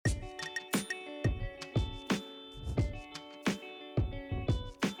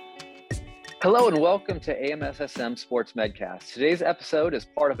Hello and welcome to AMSSM Sports Medcast. Today's episode is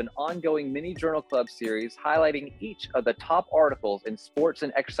part of an ongoing mini journal club series highlighting each of the top articles in sports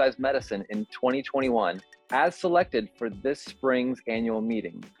and exercise medicine in 2021 as selected for this spring's annual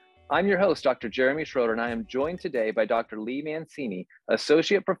meeting. I'm your host, Dr. Jeremy Schroeder, and I am joined today by Dr. Lee Mancini,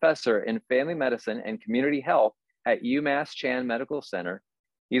 Associate Professor in Family Medicine and Community Health at UMass Chan Medical Center.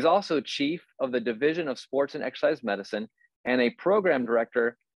 He's also Chief of the Division of Sports and Exercise Medicine and a Program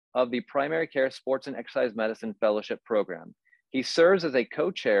Director of the Primary Care Sports and Exercise Medicine Fellowship Program. He serves as a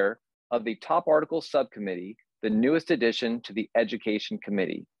co-chair of the Top Articles Subcommittee, the newest addition to the Education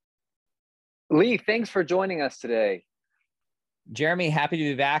Committee. Lee, thanks for joining us today. Jeremy, happy to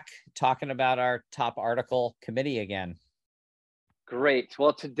be back talking about our Top Article Committee again. Great.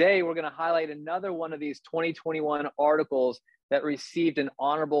 Well, today we're going to highlight another one of these 2021 articles that received an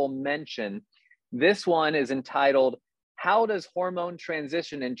honorable mention. This one is entitled, "How does hormone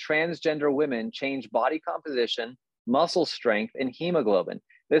transition in transgender women change body composition, muscle strength, and hemoglobin?"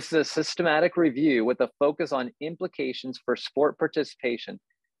 This is a systematic review with a focus on implications for sport participation.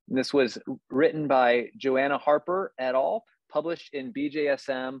 And this was written by Joanna Harper et al., published in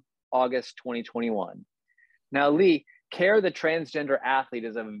BJSM August 2021. Now, Lee, care of the transgender athlete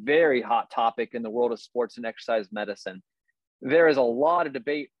is a very hot topic in the world of sports and exercise medicine. There is a lot of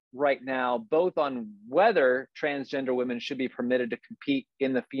debate right now, both on whether transgender women should be permitted to compete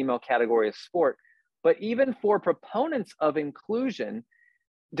in the female category of sport, but even for proponents of inclusion,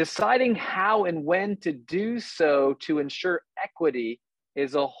 deciding how and when to do so to ensure equity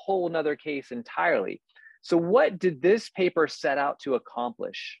is a whole nother case entirely. So what did this paper set out to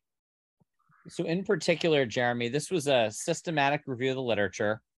accomplish? So in particular, Jeremy, this was a systematic review of the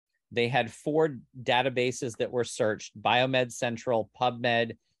literature. They had 4 databases that were searched: Biomed Central,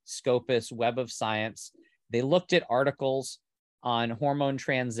 PubMed, Scopus, Web of Science. They looked at articles on hormone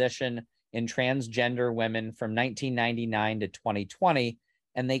transition in transgender women from 1999 to 2020,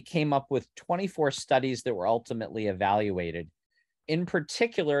 and they came up with 24 studies that were ultimately evaluated. In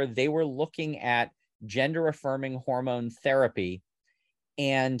particular, they were looking at gender-affirming hormone therapy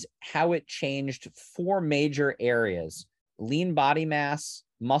and how it changed 4 major areas: lean body mass,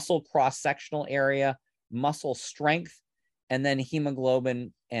 muscle cross-sectional area, muscle strength, and then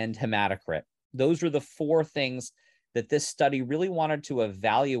hemoglobin and hematocrit. Those were the 4 things that this study really wanted to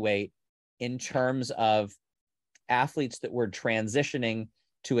evaluate in terms of athletes that were transitioning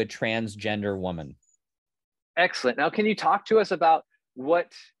to a transgender woman. Excellent. Now, can you talk to us about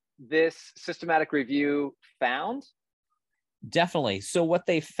what this systematic review found? Definitely. So what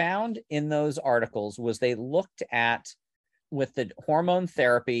they found in those articles was they looked at with the hormone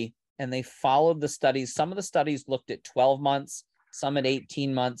therapy and they followed the studies. Some of the studies looked at 12 months, some at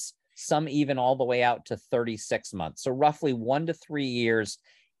 18 months, some even all the way out to 36 months. So roughly 1 to 3 years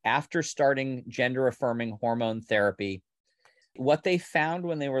after starting gender-affirming hormone therapy. What they found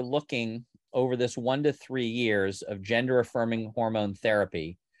when they were looking over this 1 to 3 years of gender-affirming hormone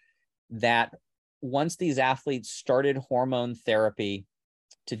therapy, that once these athletes started hormone therapy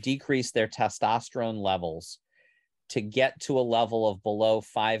to decrease their testosterone levels, to get to a level of below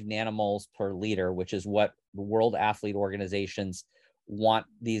 5 nanomoles per liter, which is what the World Athlete Organizations want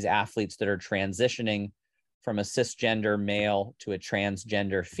these athletes that are transitioning from a cisgender male to a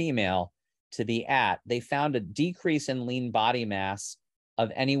transgender female to be at. They found a decrease in lean body mass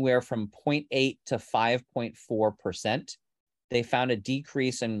of anywhere from 0.8 to 5.4%. They found a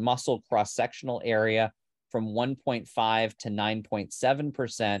decrease in muscle cross-sectional area from 1.5 to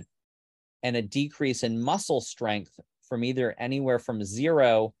 9.7%, and a decrease in muscle strength from either anywhere from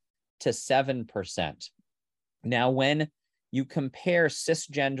 0 to 7%. Now, when you compare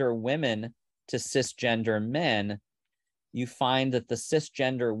cisgender women to cisgender men, you find that the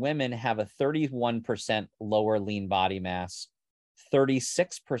cisgender women have a 31% lower lean body mass,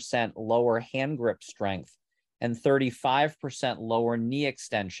 36% lower hand grip strength, and 35% lower knee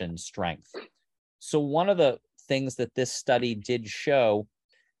extension strength. So one of the things that this study did show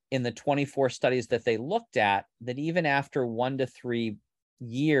in the 24 studies that they looked at, that even after 1 to 3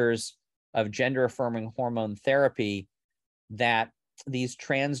 years of gender-affirming hormone therapy, that these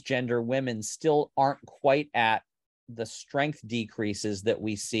transgender women still aren't quite at the strength decreases that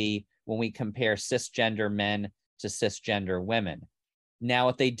we see when we compare cisgender men to cisgender women. Now,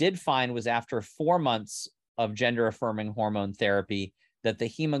 what they did find was after 4 months of gender-affirming hormone therapy, that the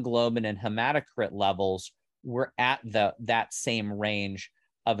hemoglobin and hematocrit levels were at that same range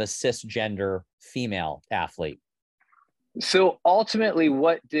of a cisgender female athlete. So ultimately,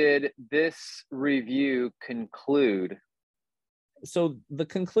 what did this review conclude? So the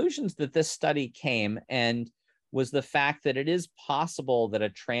conclusions that this study came, and was the fact that it is possible that a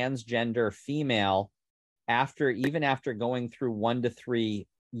transgender female, even after going through 1 to 3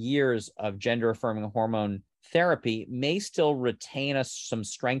 years of gender affirming hormone therapy, may still retain some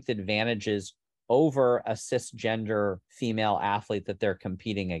strength advantages over a cisgender female athlete that they're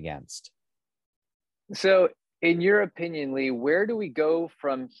competing against. So in your opinion, Lee, where do we go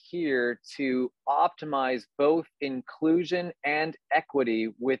from here to optimize both inclusion and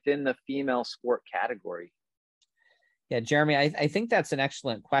equity within the female sport category? Yeah, Jeremy, I think that's an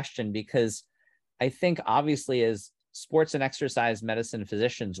excellent question, because I think obviously as sports and exercise medicine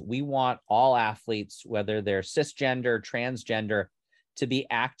physicians, we want all athletes, whether they're cisgender, transgender, to be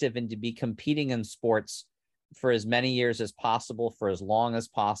active and to be competing in sports for as many years as possible, for as long as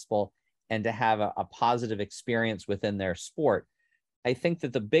possible, and to have a positive experience within their sport. I think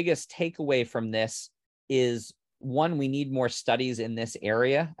that the biggest takeaway from this is, one, we need more studies in this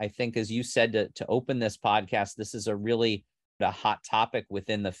area. I think, as you said, to open this podcast, this is a hot topic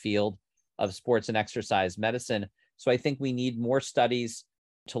within the field of sports and exercise medicine. So I think we need more studies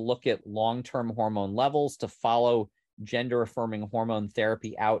to look at long-term hormone levels, to follow gender affirming hormone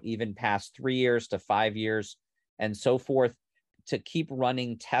therapy out even past 3 years to 5 years and so forth, to keep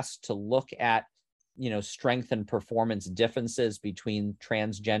running tests to look at, strength and performance differences between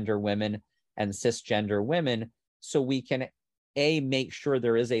transgender women and cisgender women, so we can A, make sure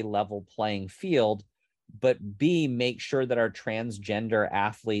there is a level playing field, but B, make sure that our transgender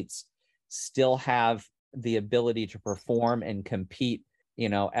athletes still have the ability to perform and compete,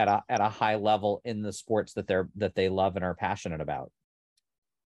 at a high level in the sports that they love and are passionate about.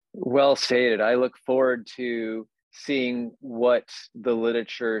 Well stated. I look forward to seeing what the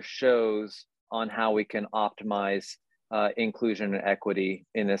literature shows on how we can optimize inclusion and equity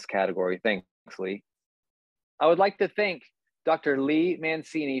in this category. Thanks, Lee. I would like to thank Dr. Lee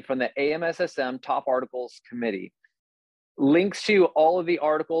Mancini from the AMSSM Top Articles Committee. Links to all of the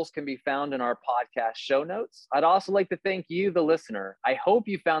articles can be found in our podcast show notes. I'd also like to thank you, the listener. I hope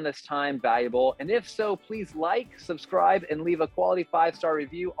you found this time valuable. And if so, please like, subscribe, and leave a quality 5-star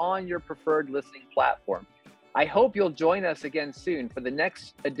review on your preferred listening platform. I hope you'll join us again soon for the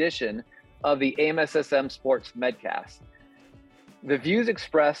next edition of the AMSSM Sports Medcast. The views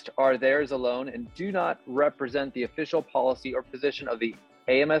expressed are theirs alone and do not represent the official policy or position of the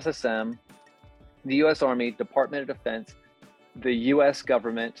AMSSM, the U.S. Army, Department of Defense, the U.S.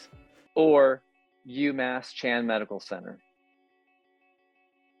 government, or UMass Chan Medical Center.